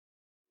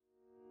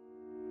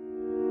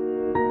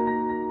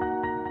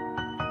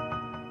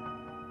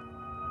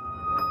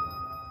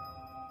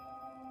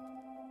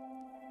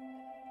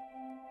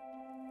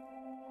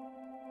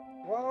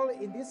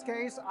in this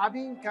case,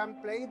 ABIM can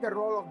play the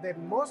role of the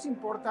most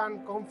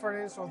important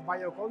conference of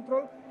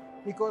biocontrol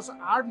because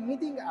are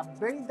meeting a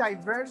very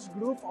diverse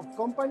group of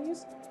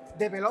companies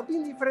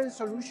developing different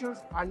solutions,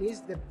 and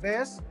is the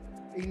best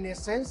in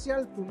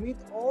essential to meet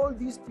all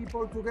these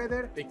people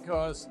together.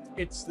 Because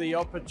it's the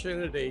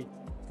opportunity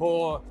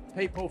for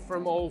people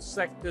from all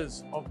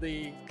sectors of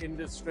the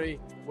industry,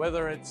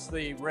 whether it's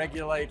the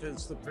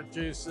regulators, the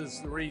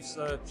producers, the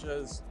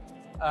researchers,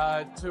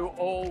 to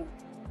all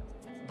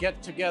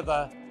get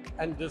together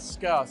and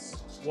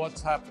discuss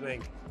what's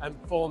happening and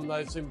form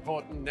those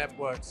important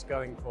networks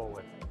going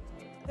forward.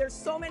 There's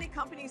so many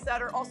companies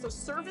that are also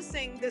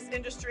servicing this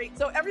industry.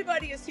 So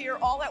everybody is here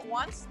all at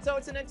once. So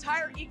it's an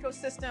entire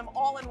ecosystem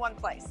all in one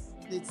place.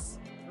 It's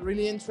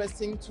really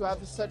interesting to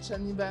have such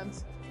an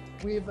event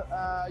with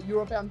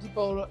European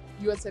people,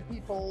 USA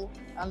people,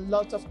 and a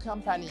lot of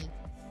companies.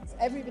 So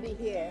everybody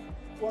here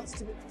wants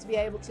to be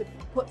able to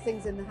put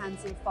things in the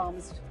hands of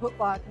farmers, to put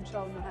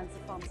biocontrol in the hands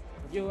of farmers.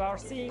 You are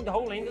seeing the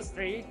whole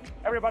industry,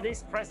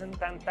 everybody's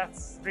present, and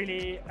that's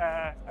really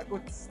a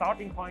good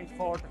starting point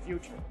for the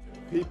future.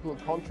 People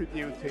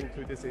contributing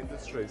to this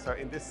industry, so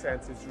in this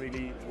sense it's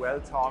really well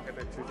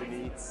targeted to the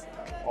needs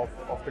of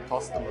the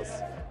customers.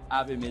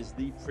 ABIM is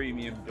the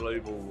premium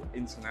global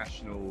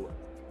international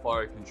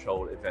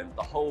biocontrol event.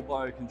 The whole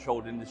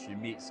biocontrol industry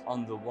meets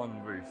under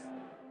one roof.